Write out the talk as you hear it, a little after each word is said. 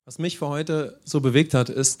Was mich für heute so bewegt hat,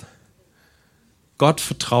 ist, Gott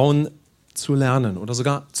vertrauen zu lernen oder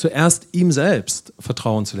sogar zuerst ihm selbst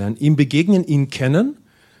vertrauen zu lernen. Ihm begegnen, ihn kennen.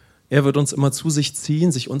 Er wird uns immer zu sich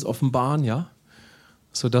ziehen, sich uns offenbaren, ja,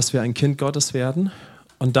 sodass wir ein Kind Gottes werden.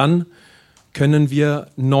 Und dann können wir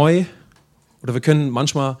wir können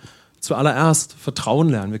manchmal zuallererst vertrauen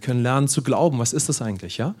lernen. Wir können lernen zu glauben. Was ist das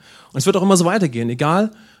eigentlich, ja? Und es wird auch immer so weitergehen,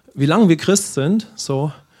 egal wie lange wir Christ sind.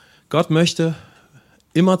 So, Gott möchte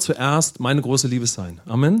immer zuerst meine große Liebe sein.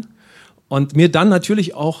 Amen. Und mir dann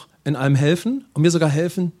natürlich auch in allem helfen und mir sogar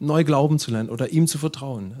helfen, neu glauben zu lernen oder ihm zu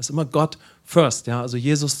vertrauen. Das ist immer Gott first, ja, also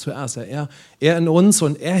Jesus zuerst. Ja, er in uns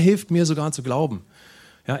und er hilft mir sogar zu glauben.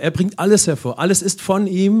 Ja, er bringt alles hervor. Alles ist von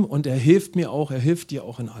ihm und er hilft mir auch, er hilft dir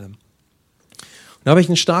auch in allem. Und da habe ich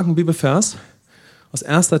einen starken Bibelvers aus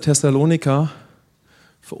 1. Thessaloniker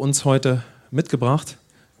für uns heute mitgebracht.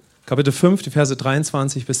 Kapitel 5, die Verse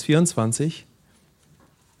 23 bis 24.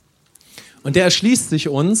 Und der erschließt sich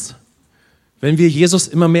uns, wenn wir Jesus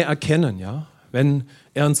immer mehr erkennen, ja, wenn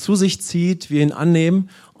er uns zu sich zieht, wir ihn annehmen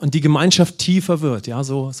und die Gemeinschaft tiefer wird, ja,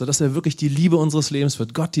 sodass er wirklich die Liebe unseres Lebens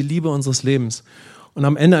wird, Gott die Liebe unseres Lebens. Und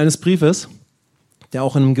am Ende eines Briefes, der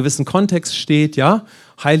auch in einem gewissen Kontext steht, ja,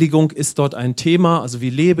 Heiligung ist dort ein Thema, also wie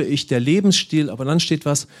lebe ich, der Lebensstil, aber dann steht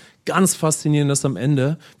was ganz Faszinierendes am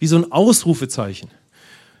Ende, wie so ein Ausrufezeichen.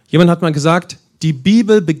 Jemand hat mal gesagt, die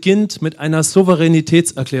Bibel beginnt mit einer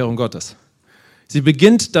Souveränitätserklärung Gottes. Sie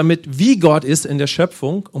beginnt damit, wie Gott ist in der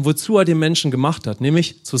Schöpfung und wozu er den Menschen gemacht hat,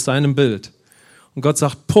 nämlich zu seinem Bild. Und Gott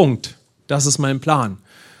sagt, Punkt, das ist mein Plan.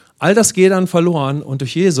 All das geht dann verloren und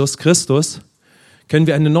durch Jesus Christus können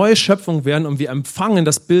wir eine neue Schöpfung werden und wir empfangen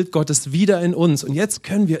das Bild Gottes wieder in uns. Und jetzt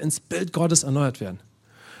können wir ins Bild Gottes erneuert werden.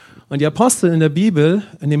 Und die Apostel in der Bibel,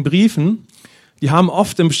 in den Briefen, die haben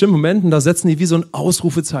oft in bestimmten Momenten, da setzen die wie so ein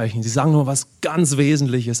Ausrufezeichen. Sie sagen nur was ganz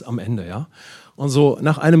Wesentliches am Ende. Ja? Und so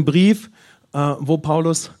nach einem Brief, wo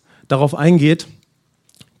Paulus darauf eingeht,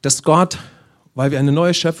 dass Gott, weil wir eine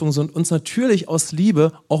neue Schöpfung sind, uns natürlich aus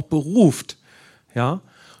Liebe auch beruft, ja,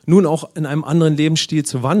 nun auch in einem anderen Lebensstil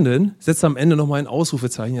zu wandeln, setzt am Ende nochmal ein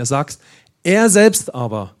Ausrufezeichen. Er sagt, er selbst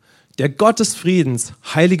aber, der Gott des Friedens,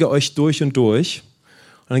 heilige euch durch und durch.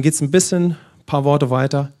 Und dann geht es ein paar Worte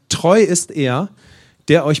weiter. Treu ist er,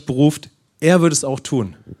 der euch beruft, er wird es auch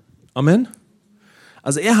tun. Amen.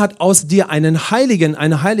 Also er hat aus dir einen Heiligen,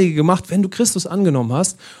 eine Heilige gemacht, wenn du Christus angenommen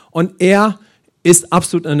hast. Und er ist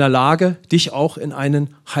absolut in der Lage, dich auch in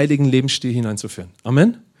einen heiligen Lebensstil hineinzuführen.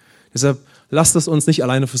 Amen. Deshalb lasst es uns nicht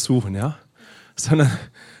alleine versuchen, ja? Sondern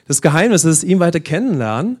das Geheimnis ist, ihn weiter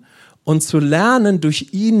kennenlernen und zu lernen, durch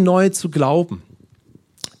ihn neu zu glauben.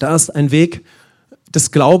 Da ist ein Weg des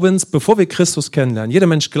Glaubens, bevor wir Christus kennenlernen. Jeder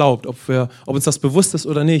Mensch glaubt, ob uns das bewusst ist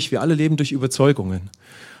oder nicht. Wir alle leben durch Überzeugungen.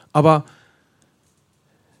 Aber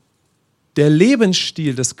der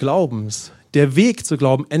Lebensstil des Glaubens, der Weg zu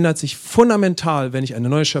glauben, ändert sich fundamental, wenn ich eine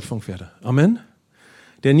neue Schöpfung werde. Amen.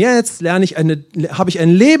 Denn jetzt habe ich ein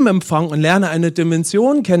Leben empfangen und lerne eine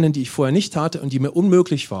Dimension kennen, die ich vorher nicht hatte und die mir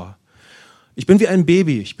unmöglich war. Ich bin wie ein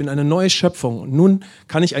Baby, ich bin eine neue Schöpfung und nun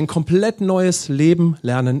kann ich ein komplett neues Leben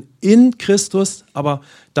lernen in Christus, aber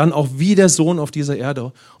dann auch wie der Sohn auf dieser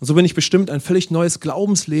Erde. Und so bin ich bestimmt, ein völlig neues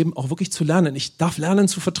Glaubensleben auch wirklich zu lernen. Ich darf lernen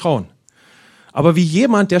zu vertrauen. Aber wie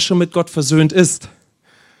jemand, der schon mit Gott versöhnt ist,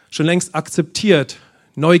 schon längst akzeptiert,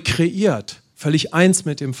 neu kreiert, völlig eins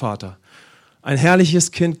mit dem Vater, ein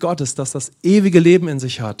herrliches Kind Gottes, das das ewige Leben in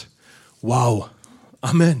sich hat. Wow,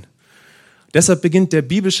 Amen. Deshalb beginnt der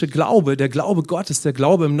biblische Glaube, der Glaube Gottes, der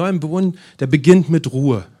Glaube im neuen Bund, der beginnt mit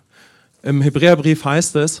Ruhe. Im Hebräerbrief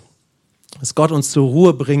heißt es, dass Gott uns zur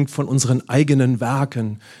Ruhe bringt von unseren eigenen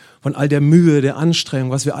Werken, von all der Mühe, der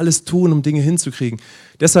Anstrengung, was wir alles tun, um Dinge hinzukriegen.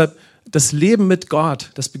 Deshalb das Leben mit Gott,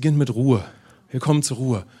 das beginnt mit Ruhe. Wir kommen zur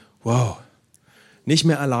Ruhe. Wow. Nicht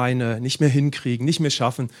mehr alleine, nicht mehr hinkriegen, nicht mehr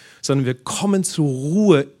schaffen, sondern wir kommen zur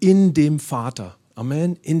Ruhe in dem Vater.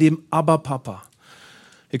 Amen. In dem Abba-Papa.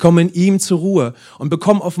 Wir kommen in ihm zur Ruhe und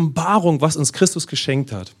bekommen Offenbarung, was uns Christus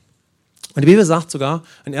geschenkt hat. Und die Bibel sagt sogar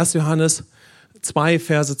in 1. Johannes 2,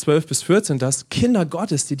 Verse 12 bis 14, dass Kinder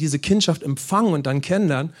Gottes, die diese Kindschaft empfangen und dann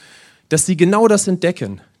kennenlernen, dass sie genau das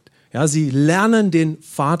entdecken. Ja, sie lernen den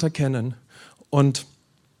Vater kennen und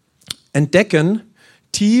entdecken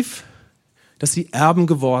tief, dass sie Erben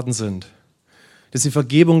geworden sind, dass sie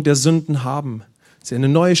Vergebung der Sünden haben, dass sie eine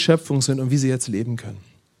neue Schöpfung sind und wie sie jetzt leben können.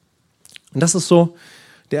 Und das ist so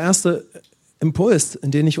der erste Impuls,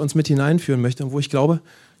 in den ich uns mit hineinführen möchte und wo ich glaube,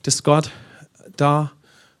 dass Gott da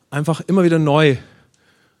einfach immer wieder neu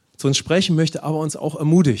zu uns sprechen möchte, aber uns auch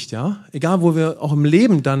ermutigt. Ja? Egal, wo wir auch im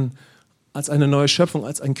Leben dann als eine neue Schöpfung,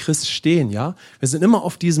 als ein Christ stehen. Ja? Wir sind immer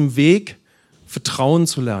auf diesem Weg, Vertrauen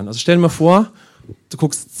zu lernen. Also stell dir mal vor, du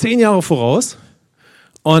guckst 10 Jahre voraus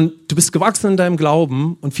und du bist gewachsen in deinem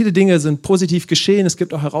Glauben und viele Dinge sind positiv geschehen, es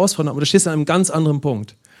gibt auch Herausforderungen, aber du stehst an einem ganz anderen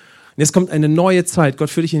Punkt. Und jetzt kommt eine neue Zeit, Gott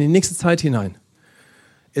führt dich in die nächste Zeit hinein.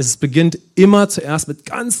 Es beginnt immer zuerst mit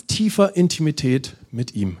ganz tiefer Intimität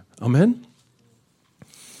mit ihm. Amen.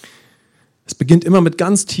 Es beginnt immer mit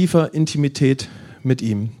ganz tiefer Intimität mit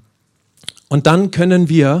ihm. Und dann können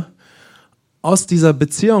wir aus dieser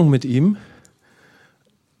Beziehung mit ihm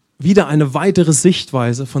wieder eine weitere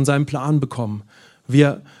Sichtweise von seinem Plan bekommen.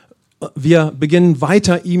 Wir beginnen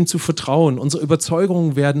weiter ihm zu vertrauen. Unsere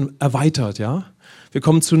Überzeugungen werden erweitert. Ja? Wir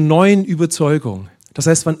kommen zu neuen Überzeugungen. Das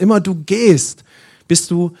heißt, wann immer du gehst,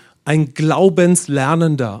 bist du ein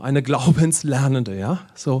Glaubenslernender, eine Glaubenslernende. Ja?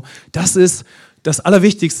 So, das ist das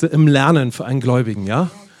Allerwichtigste im Lernen für einen Gläubigen. Ja?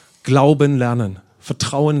 Glauben lernen,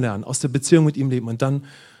 Vertrauen lernen, aus der Beziehung mit ihm leben und dann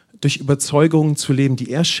durch Überzeugungen zu leben,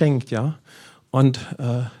 die er schenkt. Ja? Und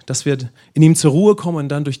dass wir in ihm zur Ruhe kommen und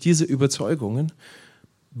dann durch diese Überzeugungen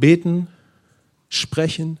beten,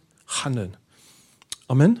 sprechen, handeln.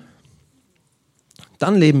 Amen.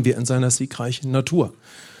 Dann leben wir in seiner siegreichen Natur.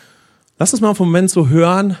 Lass uns mal einen Moment so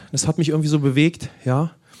hören, das hat mich irgendwie so bewegt.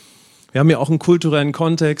 Ja? Wir haben ja auch einen kulturellen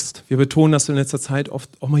Kontext, wir betonen das in letzter Zeit oft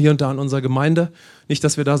auch mal hier und da in unserer Gemeinde. Nicht,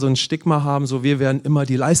 dass wir da so ein Stigma haben, so wir werden immer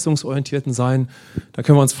die Leistungsorientierten sein, da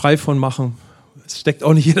können wir uns frei von machen. Es steckt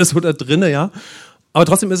auch nicht jeder so da drin, ja. Aber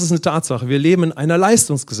trotzdem ist es eine Tatsache. Wir leben in einer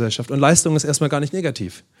Leistungsgesellschaft und Leistung ist erstmal gar nicht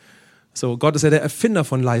negativ. So, Gott ist ja der Erfinder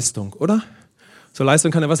von Leistung, oder? So,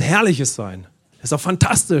 Leistung kann ja was Herrliches sein. Es ist auch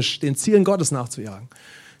fantastisch, den Zielen Gottes nachzujagen,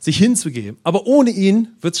 sich hinzugeben. Aber ohne ihn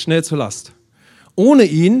wird es schnell zur Last. Ohne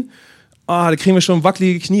ihn, da kriegen wir schon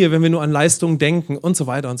wackelige Knie, wenn wir nur an Leistung denken und so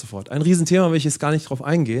weiter und so fort. Ein Riesenthema, will ich jetzt gar nicht drauf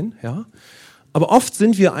eingehen, ja. Aber oft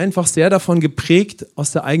sind wir einfach sehr davon geprägt,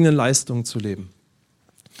 aus der eigenen Leistung zu leben.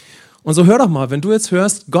 Und so hör doch mal, wenn du jetzt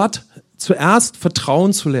hörst, Gott zuerst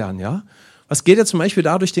vertrauen zu lernen, ja? Was geht dir zum Beispiel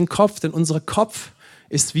da durch den Kopf? Denn unser Kopf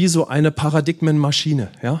ist wie so eine Paradigmenmaschine,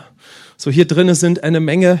 ja? So hier drin sind eine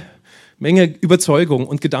Menge Überzeugungen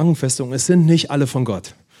und Gedankenfestungen. Es sind nicht alle von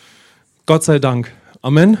Gott. Gott sei Dank.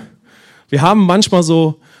 Amen. Wir haben manchmal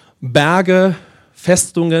so Berge,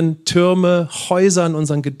 Festungen, Türme, Häuser in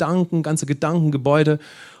unseren Gedanken, ganze Gedankengebäude.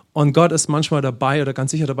 Und Gott ist manchmal dabei oder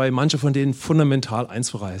ganz sicher dabei, manche von denen fundamental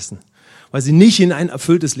einzureißen, weil sie nicht in ein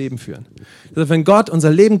erfülltes Leben führen. Also wenn Gott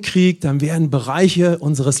unser Leben kriegt, dann werden Bereiche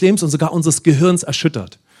unseres Lebens und sogar unseres Gehirns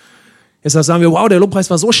erschüttert. Jetzt sagen wir, wow, der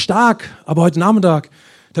Lobpreis war so stark, aber heute Nachmittag,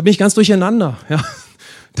 da bin ich ganz durcheinander. Ja.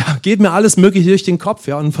 Da geht mir alles Mögliche durch den Kopf.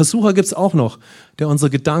 Ja. Und einen Versucher gibt es auch noch, der unsere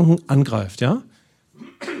Gedanken angreift. Ja.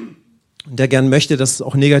 Und der gern möchte, dass es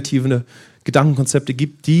auch negative Gedankenkonzepte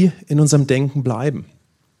gibt, die in unserem Denken bleiben.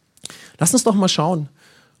 Lass uns doch mal schauen,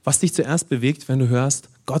 was dich zuerst bewegt, wenn du hörst,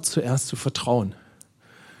 Gott zuerst zu vertrauen.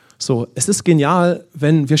 So, es ist genial,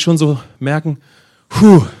 wenn wir schon so merken,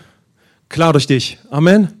 klar durch dich.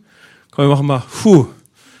 Amen. Komm, wir machen mal,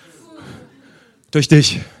 durch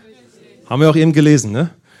dich. Haben wir auch eben gelesen,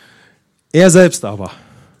 ne? Er selbst aber,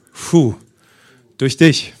 durch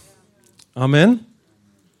dich. Amen.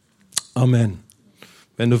 Amen.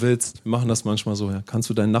 Wenn du willst, wir machen das manchmal so, ja, kannst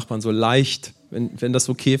du deinen Nachbarn so leicht, wenn das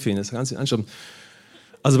okay für ihn ist, kannst du ihn anschauen.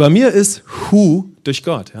 Also bei mir ist durch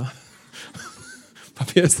Gott, ja. Bei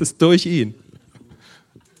mir ist es durch ihn.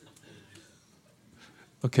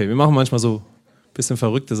 Okay, wir machen manchmal so ein bisschen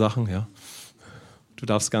verrückte Sachen, ja. Du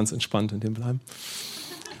darfst ganz entspannt in dem bleiben.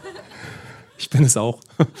 Ich bin es auch.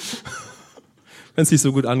 Wenn es nicht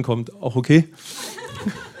so gut ankommt, auch okay.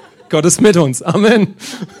 Gott ist mit uns. Amen.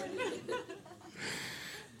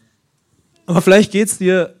 Aber vielleicht geht es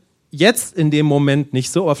dir jetzt in dem Moment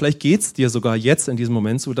nicht so, aber vielleicht geht es dir sogar jetzt in diesem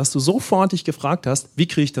Moment so, dass du sofort dich gefragt hast, wie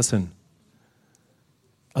kriege ich das hin?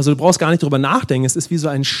 Also du brauchst gar nicht drüber nachdenken, es ist wie so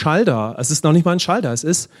ein Schalter, es ist noch nicht mal ein Schalter, es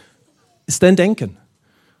ist dein Denken.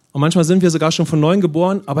 Und manchmal sind wir sogar schon von Neuem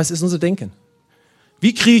geboren, aber es ist unser Denken.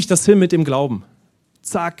 Wie kriege ich das hin mit dem Glauben?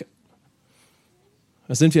 Zack,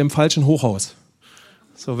 da sind wir im falschen Hochhaus.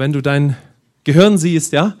 So, wenn du dein Gehirn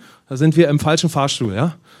siehst, ja, da sind wir im falschen Fahrstuhl,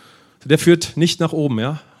 ja. Der führt nicht nach oben,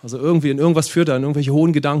 ja. Also irgendwie in irgendwas führt er, in irgendwelche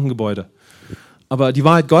hohen Gedankengebäude. Aber die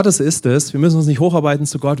Wahrheit Gottes ist es, wir müssen uns nicht hocharbeiten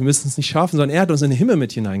zu Gott, wir müssen es nicht schaffen, sondern er hat uns in den Himmel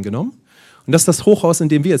mit hineingenommen. Und das ist das Hochhaus, in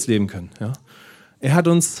dem wir jetzt leben können. Ja. Er hat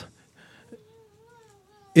uns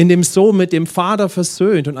in dem Sohn mit dem Vater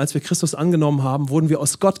versöhnt. Und als wir Christus angenommen haben, wurden wir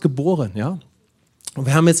aus Gott geboren. Ja. Und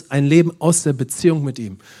wir haben jetzt ein Leben aus der Beziehung mit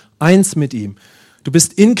ihm, eins mit ihm. Du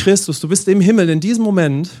bist in Christus, du bist im Himmel in diesem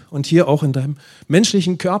Moment und hier auch in deinem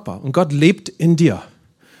menschlichen Körper. Und Gott lebt in dir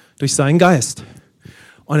durch seinen Geist.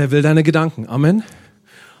 Und er will deine Gedanken. Amen.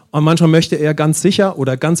 Und manchmal möchte er ganz sicher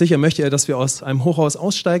möchte er, dass wir aus einem Hochhaus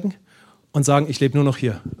aussteigen und sagen, ich lebe nur noch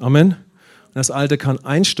hier. Amen. Und das Alte kann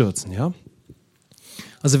einstürzen, ja.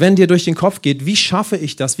 Also wenn dir durch den Kopf geht, wie schaffe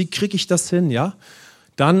ich das, wie kriege ich das hin, ja,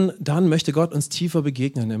 dann möchte Gott uns tiefer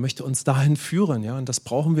begegnen. Er möchte uns dahin führen, ja, und das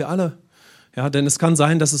brauchen wir alle. Ja, denn es kann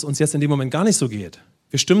sein, dass es uns jetzt in dem Moment gar nicht so geht.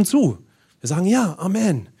 Wir stimmen zu. Wir sagen, ja,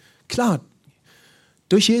 Amen. Klar,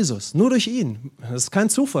 durch Jesus, nur durch ihn. Das ist kein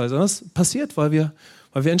Zufall, sondern das passiert, weil wir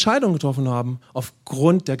Entscheidungen getroffen haben,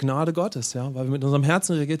 aufgrund der Gnade Gottes, ja, weil wir mit unserem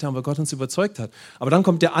Herzen reagiert haben, weil Gott uns überzeugt hat. Aber dann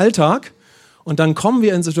kommt der Alltag und dann kommen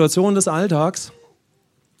wir in Situationen des Alltags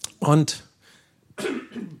und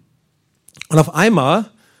auf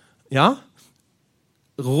einmal, ja,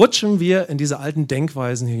 rutschen wir in diese alten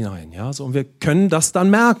Denkweisen hinein, ja, so, und wir können das dann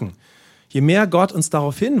merken. Je mehr Gott uns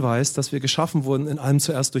darauf hinweist, dass wir geschaffen wurden, in allem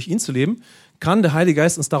zuerst durch ihn zu leben, kann der Heilige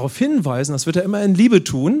Geist uns darauf hinweisen, das wird er immer in Liebe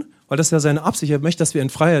tun, weil das ja seine Absicht ist, er möchte, dass wir in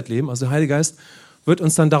Freiheit leben. Also der Heilige Geist wird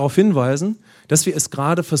uns dann darauf hinweisen, dass wir es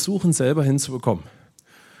gerade versuchen, selber hinzubekommen.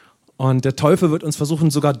 Und der Teufel wird uns versuchen,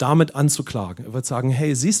 sogar damit anzuklagen. Er wird sagen,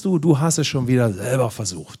 hey, siehst du, du hast es schon wieder selber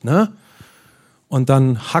versucht, ne? Und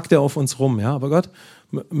dann hackt er auf uns rum, ja. Aber Gott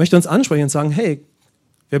möchte uns ansprechen und sagen, hey,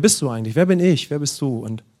 wer bist du eigentlich? Wer bin ich? Wer bist du?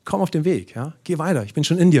 Und komm auf den Weg, ja. Geh weiter, ich bin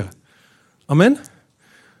schon in dir. Amen.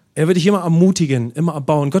 Er wird dich immer ermutigen, immer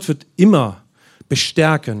erbauen. Gott wird immer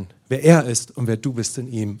bestärken, wer er ist und wer du bist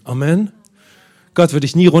in ihm. Amen. Gott wird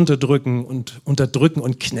dich nie runterdrücken und unterdrücken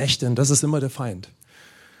und knechten. Das ist immer der Feind.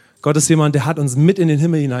 Gott ist jemand, der hat uns mit in den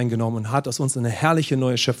Himmel hineingenommen und hat aus uns eine herrliche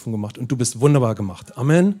neue Schöpfung gemacht. Und du bist wunderbar gemacht.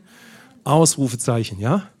 Amen. Ausrufezeichen,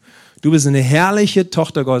 ja. Du bist eine herrliche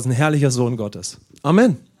Tochter Gottes, ein herrlicher Sohn Gottes.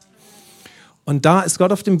 Amen. Und da ist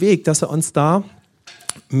Gott auf dem Weg, dass er uns da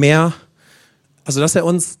mehr, dass er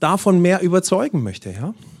uns davon mehr überzeugen möchte,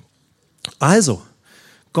 ja. Also,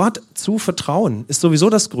 Gott zu vertrauen ist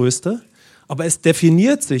sowieso das Größte, aber es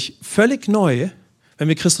definiert sich völlig neu, wenn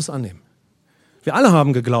wir Christus annehmen. Wir alle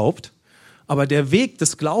haben geglaubt, aber der Weg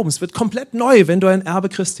des Glaubens wird komplett neu, wenn du ein Erbe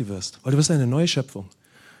Christi wirst, weil du bist eine neue Schöpfung.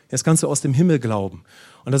 Jetzt kannst du aus dem Himmel glauben.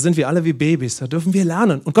 Und da sind wir alle wie Babys, da dürfen wir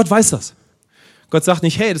lernen. Und Gott weiß das. Gott sagt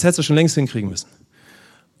nicht, hey, das hättest du schon längst hinkriegen müssen.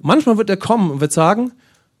 Manchmal wird er kommen und wird sagen,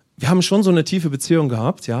 wir haben schon so eine tiefe Beziehung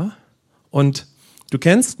gehabt, ja, und du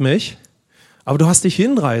kennst mich, aber du hast dich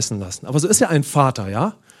hinreißen lassen. Aber so ist ja ein Vater,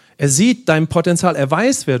 ja. Er sieht dein Potenzial, er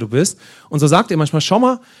weiß, wer du bist. Und so sagt er manchmal, schau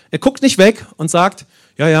mal, er guckt nicht weg und sagt,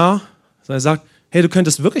 ja, sondern er sagt, hey, du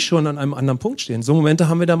könntest wirklich schon an einem anderen Punkt stehen. So Momente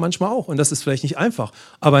haben wir da manchmal auch und das ist vielleicht nicht einfach.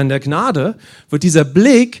 Aber in der Gnade wird dieser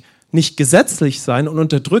Blick nicht gesetzlich sein und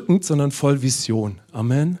unterdrückend, sondern voll Vision.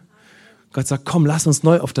 Amen. Gott sagt, komm, lass uns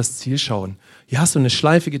neu auf das Ziel schauen. Hier hast du eine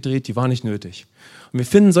Schleife gedreht, die war nicht nötig. Und wir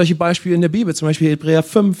finden solche Beispiele in der Bibel, zum Beispiel Hebräer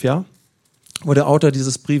 5, ja, wo der Autor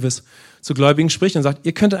dieses Briefes zu Gläubigen spricht und sagt,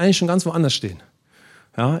 ihr könntet eigentlich schon ganz woanders stehen.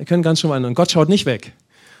 Ja, ihr könnt ganz schon woanders. Und Gott schaut nicht weg.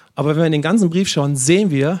 Aber wenn wir in den ganzen Brief schauen,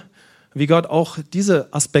 sehen wir, wie Gott auch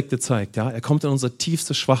diese Aspekte zeigt. Ja, er kommt in unsere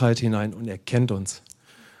tiefste Schwachheit hinein und er kennt uns.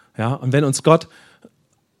 Ja, und wenn uns Gott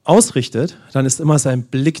ausrichtet, dann ist immer sein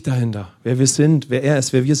Blick dahinter, wer wir sind, wer er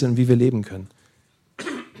ist, wer wir sind und wie wir leben können.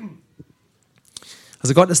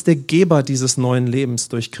 Also Gott ist der Geber dieses neuen Lebens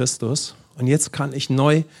durch Christus. Und jetzt kann ich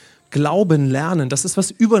neu Glauben lernen. Das ist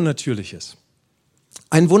was Übernatürliches.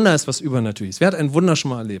 Ein Wunder ist was Übernatürliches. Wer hat ein Wunder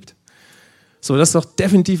schon mal erlebt? So, das ist doch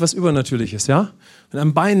definitiv was Übernatürliches, ja? Wenn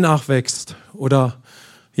ein Bein nachwächst oder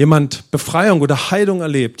jemand Befreiung oder Heilung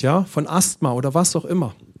erlebt, ja, von Asthma oder was auch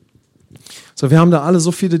immer. So, wir haben da alle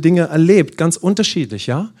so viele Dinge erlebt, ganz unterschiedlich,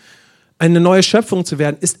 ja? Eine neue Schöpfung zu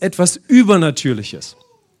werden, ist etwas Übernatürliches.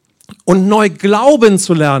 Und neu glauben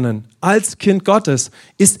zu lernen als Kind Gottes,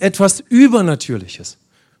 ist etwas Übernatürliches.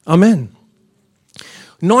 Amen.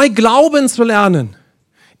 Neu glauben zu lernen,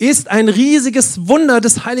 ist ein riesiges Wunder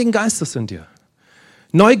des Heiligen Geistes in dir.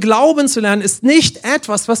 Neu glauben zu lernen ist nicht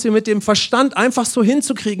etwas, was wir mit dem Verstand einfach so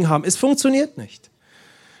hinzukriegen haben. Es funktioniert nicht.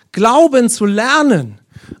 Glauben zu lernen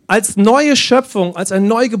als neue Schöpfung, als ein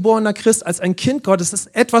neugeborener Christ, als ein Kind Gottes, ist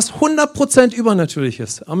etwas 100%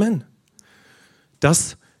 Übernatürliches. Amen.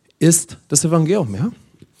 Das ist das Evangelium, ja?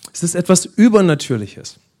 Es ist etwas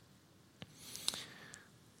Übernatürliches.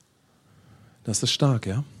 Das ist stark,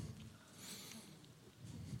 ja?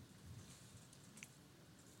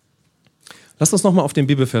 Lasst uns nochmal auf den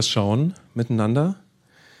Bibelvers schauen, miteinander.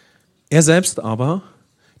 Er selbst aber,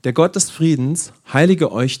 der Gott des Friedens,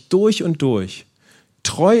 heilige euch durch und durch.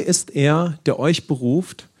 Treu ist er, der euch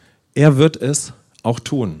beruft, er wird es auch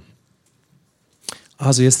tun.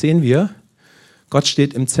 Also jetzt sehen wir, Gott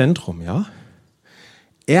steht im Zentrum, ja?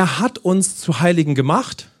 Er hat uns zu Heiligen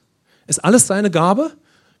gemacht, ist alles seine Gabe.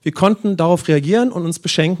 Wir konnten darauf reagieren und uns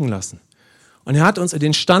beschenken lassen. Und er hat uns in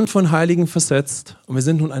den Stand von Heiligen versetzt und wir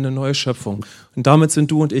sind nun eine neue Schöpfung. Und damit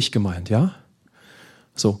sind du und ich gemeint, ja?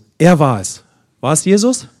 So, er war es. War es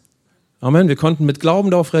Jesus? Amen. Wir konnten mit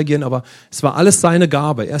Glauben darauf reagieren, aber es war alles seine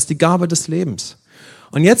Gabe. Er ist die Gabe des Lebens.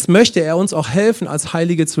 Und jetzt möchte er uns auch helfen, als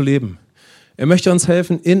Heilige zu leben. Er möchte uns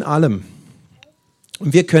helfen in allem.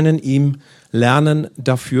 Und wir können ihm lernen,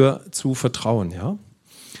 dafür zu vertrauen, ja?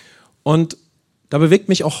 Und da bewegt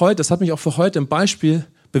mich auch heute, das hat mich auch für heute ein Beispiel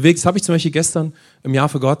bewegt. Das habe ich zum Beispiel gestern im Jahr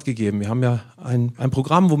für Gott gegeben. Wir haben ja ein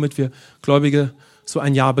Programm, womit wir Gläubige so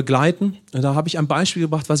ein Jahr begleiten. Und da habe ich ein Beispiel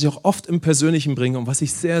gebracht, was ich auch oft im Persönlichen bringe und was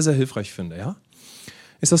ich sehr, sehr hilfreich finde. Ja?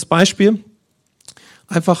 Ist das Beispiel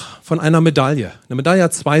einfach von einer Medaille. Eine Medaille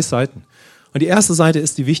hat 2 Seiten. Und die erste Seite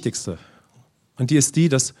ist die wichtigste. Und die ist die,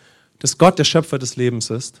 dass Gott der Schöpfer des Lebens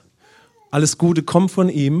ist. Alles Gute kommt von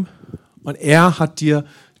ihm und er hat dir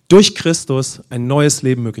durch Christus ein neues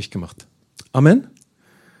Leben möglich gemacht. Amen?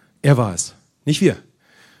 Er war es, nicht wir.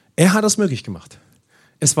 Er hat es möglich gemacht.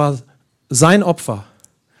 Es war sein Opfer.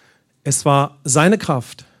 Es war seine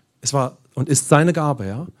Kraft. Es war und ist seine Gabe.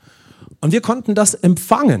 Ja? Und wir konnten das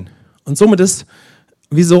empfangen. Und somit ist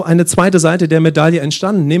wie so eine zweite Seite der Medaille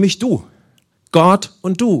entstanden, nämlich du. Gott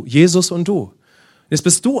und du, Jesus und du. Jetzt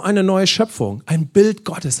bist du eine neue Schöpfung, ein Bild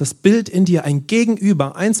Gottes, das Bild in dir, ein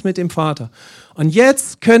Gegenüber, eins mit dem Vater. Und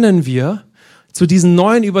jetzt können wir zu diesen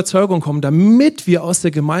neuen Überzeugungen kommen, damit wir aus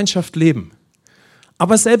der Gemeinschaft leben.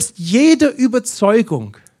 Aber selbst jede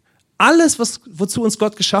Überzeugung, alles, wozu uns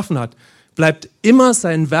Gott geschaffen hat, bleibt immer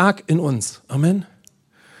sein Werk in uns. Amen.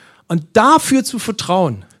 Und dafür zu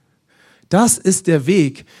vertrauen, das ist der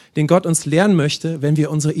Weg, den Gott uns lernen möchte, wenn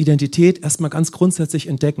wir unsere Identität erstmal ganz grundsätzlich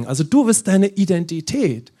entdecken. Also du wirst deine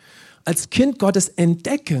Identität als Kind Gottes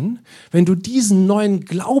entdecken, wenn du diesen neuen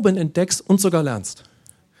Glauben entdeckst und sogar lernst.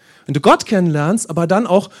 Wenn du Gott kennenlernst, aber dann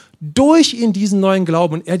auch durch ihn diesen neuen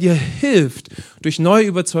Glauben und er dir hilft, durch neue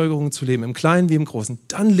Überzeugungen zu leben, im Kleinen wie im Großen,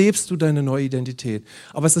 dann lebst du deine neue Identität.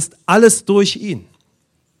 Aber es ist alles durch ihn.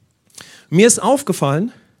 Mir ist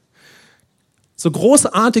aufgefallen, so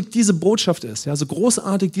großartig diese Botschaft ist,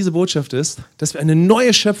 dass wir eine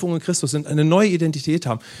neue Schöpfung in Christus sind, eine neue Identität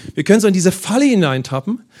haben. Wir können so in diese Falle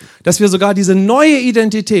hineintappen, dass wir sogar diese neue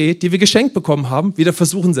Identität, die wir geschenkt bekommen haben, wieder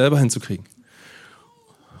versuchen selber hinzukriegen.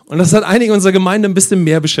 Und das hat einige unserer Gemeinde ein bisschen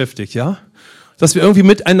mehr beschäftigt, ja? Dass wir irgendwie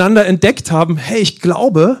miteinander entdeckt haben, hey, ich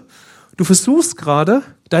glaube, du versuchst gerade,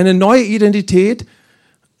 deine neue Identität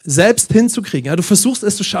selbst hinzukriegen. Ja? Du versuchst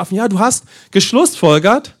es zu schaffen. Ja, du hast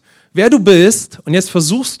geschlussfolgert, wer du bist, und jetzt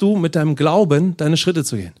versuchst du mit deinem Glauben deine Schritte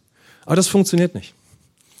zu gehen. Aber das funktioniert nicht.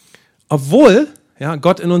 Obwohl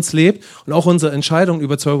Gott in uns lebt und auch unsere Entscheidungen und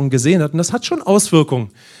Überzeugungen gesehen hat. Und das hat schon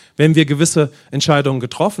Auswirkungen, wenn wir gewisse Entscheidungen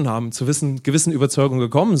getroffen haben, zu gewissen Überzeugungen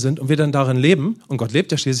gekommen sind und wir dann darin leben. Und Gott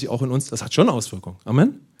lebt ja schließlich auch in uns. Das hat schon Auswirkungen.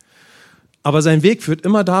 Amen. Aber sein Weg führt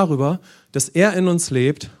immer darüber, dass er in uns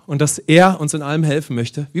lebt und dass er uns in allem helfen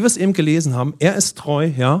möchte. Wie wir es eben gelesen haben, er ist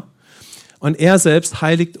treu, ja. Und er selbst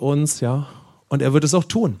heiligt uns, ja, und er wird es auch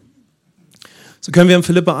tun. So können wir in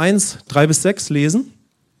Philipper 1, 3-6 lesen,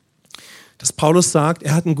 dass Paulus sagt,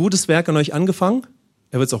 er hat ein gutes Werk an euch angefangen,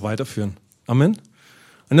 er wird es auch weiterführen. Amen.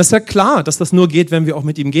 Und das ist ja klar, dass das nur geht, wenn wir auch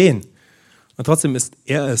mit ihm gehen. Und trotzdem ist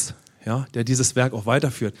er es, ja, der dieses Werk auch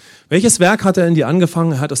weiterführt. Welches Werk hat er in dir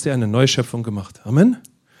angefangen? Er hat aus dir eine neue Schöpfung gemacht. Amen.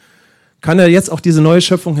 Kann er jetzt auch diese neue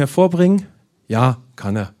Schöpfung hervorbringen? Ja,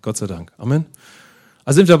 kann er, Gott sei Dank. Amen.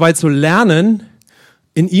 Also sind wir dabei zu lernen,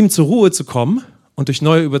 in ihm zur Ruhe zu kommen und durch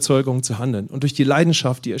neue Überzeugungen zu handeln und durch die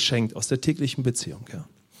Leidenschaft, die er schenkt aus der täglichen Beziehung. Ja.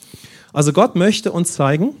 Also Gott möchte uns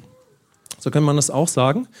zeigen, so kann man das auch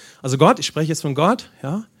sagen, also Gott, ich spreche jetzt von Gott,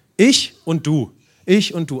 ja, ich und du,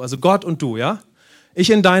 also Gott und du, ja, ich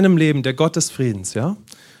in deinem Leben, der Gott des Friedens, ja,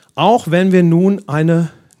 auch wenn wir nun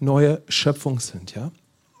eine neue Schöpfung sind, ja.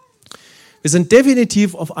 Wir sind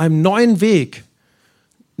definitiv auf einem neuen Weg,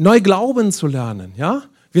 neu glauben zu lernen, ja?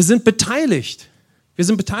 Wir sind beteiligt,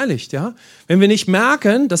 ja? Wenn wir nicht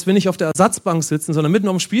merken, dass wir nicht auf der Ersatzbank sitzen, sondern mitten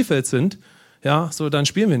auf dem Spielfeld sind, ja, so, dann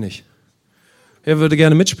spielen wir nicht. Wer würde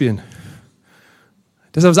gerne mitspielen?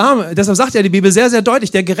 Deshalb sagt ja die Bibel sehr, sehr deutlich,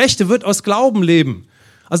 der Gerechte wird aus Glauben leben.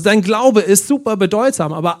 Also dein Glaube ist super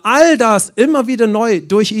bedeutsam, aber all das immer wieder neu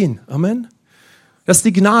durch ihn. Amen. Das ist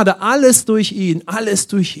die Gnade, alles durch ihn, alles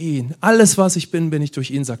durch ihn. Alles, was ich bin, bin ich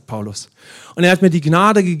durch ihn, sagt Paulus. Und er hat mir die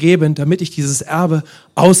Gnade gegeben, damit ich dieses Erbe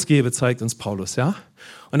ausgebe, zeigt uns Paulus, ja.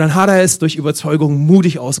 Und dann hat er es durch Überzeugung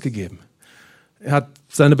mutig ausgegeben. Er hat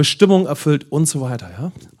seine Bestimmung erfüllt und so weiter,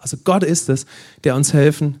 ja. Also Gott ist es, der uns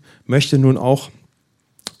helfen möchte, nun auch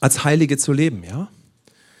als Heilige zu leben, ja.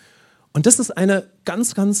 Und das ist eine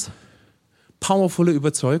ganz, ganz powervolle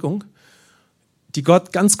Überzeugung, die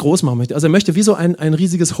Gott ganz groß machen möchte. Also er möchte wie so ein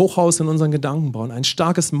riesiges Hochhaus in unseren Gedanken bauen, ein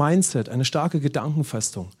starkes Mindset, eine starke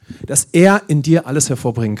Gedankenfestung, dass er in dir alles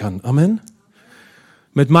hervorbringen kann. Amen.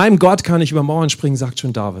 Mit meinem Gott kann ich über Mauern springen, sagt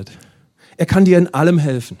schon David. Er kann dir in allem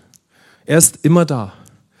helfen. Er ist immer da.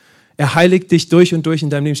 Er heiligt dich durch und durch in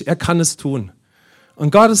deinem Leben. Er kann es tun.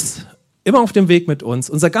 Und Gott ist immer auf dem Weg mit uns.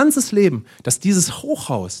 Unser ganzes Leben, dass dieses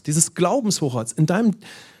Hochhaus, dieses Glaubenshochhaus in deinem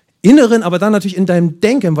Inneren, aber dann natürlich in deinem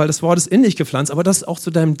Denken, weil das Wort ist in dich gepflanzt, aber dass es auch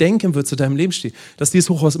zu deinem Denken wird, zu deinem Leben steht, dass dieses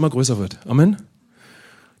Hochhaus immer größer wird. Amen.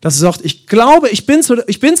 Dass du sagst, ich glaube, ich bin zu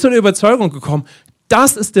der Überzeugung gekommen,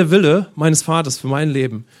 das ist der Wille meines Vaters für mein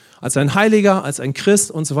Leben. Als ein Heiliger, als ein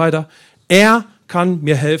Christ und so weiter. Er kann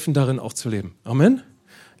mir helfen, darin auch zu leben. Amen.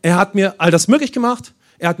 Er hat mir all das möglich gemacht.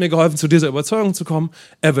 Er hat mir geholfen, zu dieser Überzeugung zu kommen.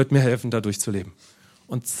 Er wird mir helfen, dadurch zu leben.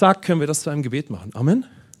 Und zack, können wir das zu einem Gebet machen. Amen.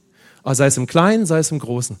 Aber sei es im Kleinen, sei es im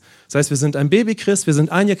Großen. Sei es, wir sind ein Baby-Christ, wir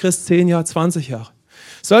sind ein Jahr Christ, 10 Jahre, 20 Jahre.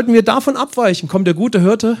 Sollten wir davon abweichen, kommt der gute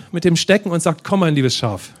Hirte mit dem Stecken und sagt, komm mein liebes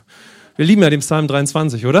Schaf. Wir lieben ja den Psalm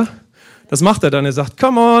 23, oder? Das macht er dann. Er sagt,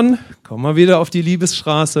 come on, komm mal wieder auf die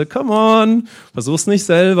Liebesstraße, come on, versuch's nicht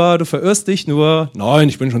selber, du verirrst dich nur. Nein,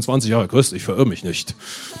 ich bin schon 20 Jahre Christ, ich verirre mich nicht.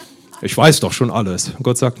 Ich weiß doch schon alles. Und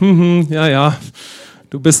Gott sagt, ja,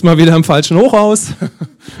 du bist mal wieder im falschen Hochhaus.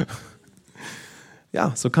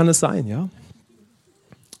 Ja, so kann es sein, ja.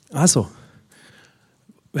 Also,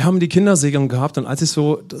 wir haben die Kindersegnung gehabt und als ich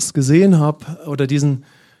so das gesehen habe oder diesen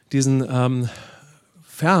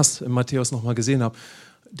Vers in Matthäus nochmal gesehen habe,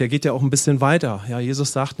 der geht ja auch ein bisschen weiter. Ja,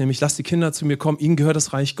 Jesus sagt nämlich, lasst die Kinder zu mir kommen, ihnen gehört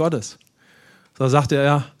das Reich Gottes. So sagt er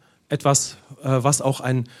ja etwas, was auch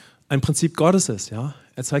ein Prinzip Gottes ist. Ja?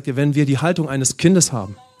 Er zeigt dir, wenn wir die Haltung eines Kindes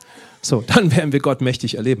haben, so, dann werden wir Gott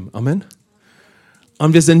mächtig erleben. Amen.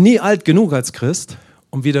 Und wir sind nie alt genug als Christ,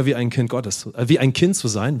 um wieder wie ein Kind Gottes, wie ein Kind zu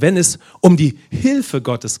sein, wenn es um die Hilfe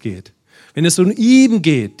Gottes geht. Wenn es um ihn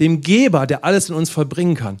geht, dem Geber, der alles in uns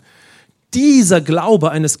vollbringen kann. Dieser Glaube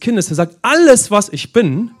eines Kindes, der sagt, alles, was ich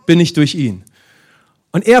bin, bin ich durch ihn.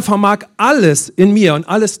 Und er vermag alles in mir und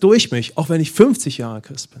alles durch mich, auch wenn ich 50 Jahre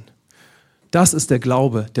Christ bin. Das ist der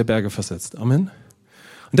Glaube, der Berge versetzt. Amen.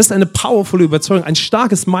 Und das ist eine powervolle Überzeugung, ein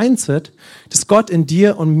starkes Mindset, das Gott in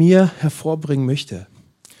dir und mir hervorbringen möchte.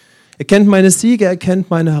 Er kennt meine Siege, er kennt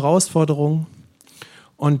meine Herausforderungen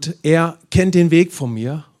und er kennt den Weg von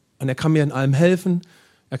mir und er kann mir in allem helfen,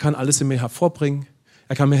 er kann alles in mir hervorbringen,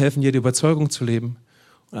 er kann mir helfen, jede Überzeugung zu leben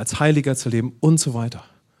und als Heiliger zu leben und so weiter.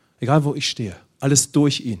 Egal wo ich stehe, alles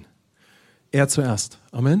durch ihn. Er zuerst.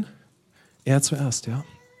 Amen. Er zuerst, ja.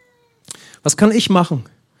 Was kann ich machen?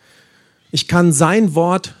 Ich kann sein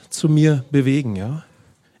Wort zu mir bewegen, ja.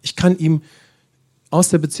 Ich kann ihm aus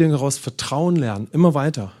der Beziehung heraus Vertrauen lernen, immer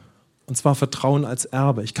weiter. Und zwar Vertrauen als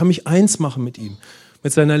Erbe. Ich kann mich eins machen mit ihm,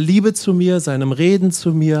 mit seiner Liebe zu mir, seinem Reden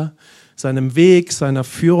zu mir, seinem Weg, seiner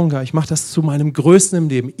Führung. Ja, ich mache das zu meinem Größten im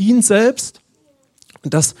Leben. Ihn selbst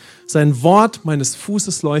und dass sein Wort meines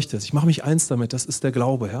Fußes leuchtet. Ich mache mich eins damit, das ist der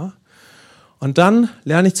Glaube, ja. Und dann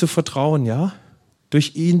lerne ich zu vertrauen, ja,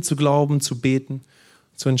 durch ihn zu glauben, zu beten,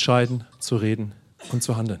 zu entscheiden, zu reden und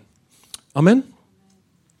zu handeln. Amen.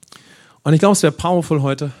 Und ich glaube, es wäre powerful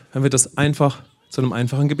heute, wenn wir das einfach zu einem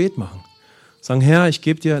einfachen Gebet machen. Sagen, Herr, ich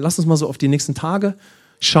gebe dir, lass uns mal so auf die nächsten Tage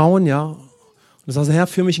schauen, ja. Und du sagst, Herr,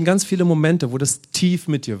 führe mich in ganz viele Momente, wo das tief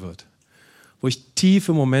mit dir wird. Wo ich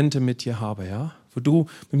tiefe Momente mit dir habe, ja. Wo du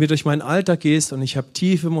mit mir durch meinen Alltag gehst und ich habe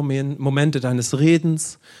tiefe Momente deines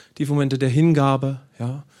Redens, tiefe Momente der Hingabe,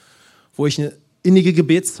 ja. Wo ich eine innige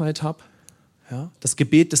Gebetszeit habe. Ja, das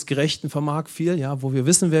Gebet des Gerechten vermag viel, ja, wo wir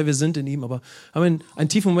wissen, wer wir sind in ihm, aber haben einen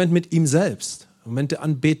tiefen Moment mit ihm selbst, einen Moment der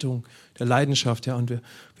Anbetung, der Leidenschaft, ja, und wir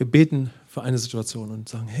beten für eine Situation und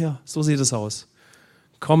sagen, Herr, so sieht es aus.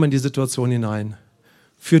 Komm in die Situation hinein,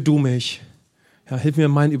 führ du mich, ja, hilf mir,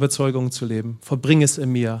 meine Überzeugungen zu leben, verbring es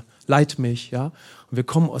in mir, leit mich, ja, und wir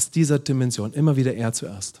kommen aus dieser Dimension immer wieder er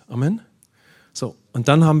zuerst. Amen. So, und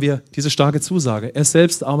dann haben wir diese starke Zusage, er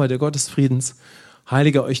selbst aber, der Gott des Friedens,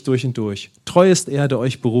 heilige euch durch und durch. Treu ist er, der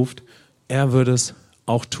euch beruft. Er wird es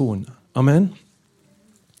auch tun. Amen.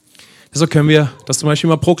 Deshalb können wir das zum Beispiel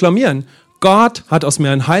mal proklamieren. Gott hat aus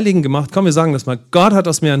mir einen Heiligen gemacht. Komm, wir sagen das mal. Gott hat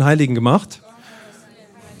aus mir einen Heiligen gemacht.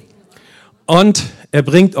 Und er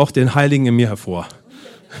bringt auch den Heiligen in mir hervor.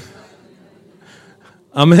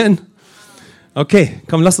 Amen. Okay,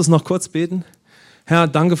 komm, lass uns noch kurz beten. Herr,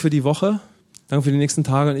 danke für die Woche. Danke für die nächsten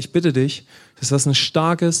Tage. Und ich bitte dich, dass das ein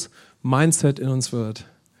starkes Mindset in uns wird.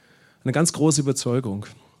 Eine ganz große Überzeugung,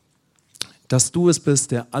 dass du es bist,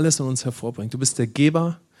 der alles in uns hervorbringt. Du bist der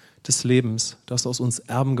Geber des Lebens. Du hast aus uns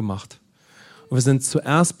Erben gemacht. Und wir sind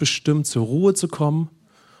zuerst bestimmt, zur Ruhe zu kommen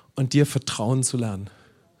und dir Vertrauen zu lernen.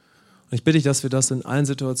 Und ich bitte dich, dass wir das in allen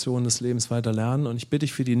Situationen des Lebens weiter lernen. Und ich bitte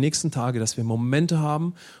dich für die nächsten Tage, dass wir Momente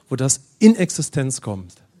haben, wo das in Existenz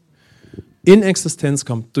kommt. In Existenz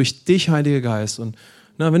kommt, durch dich, Heiliger Geist. Und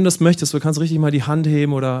wenn du das möchtest, du kannst richtig mal die Hand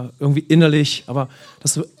heben oder irgendwie innerlich, aber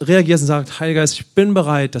dass du reagierst und sagst, Heiliger Geist, ich bin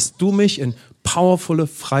bereit, dass du mich in powervolle,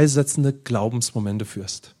 freisetzende Glaubensmomente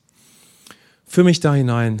führst. Führ mich da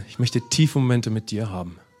hinein. Ich möchte tiefe Momente mit dir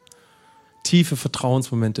haben. Tiefe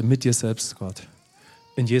Vertrauensmomente mit dir selbst, Gott.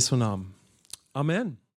 In Jesu Namen. Amen.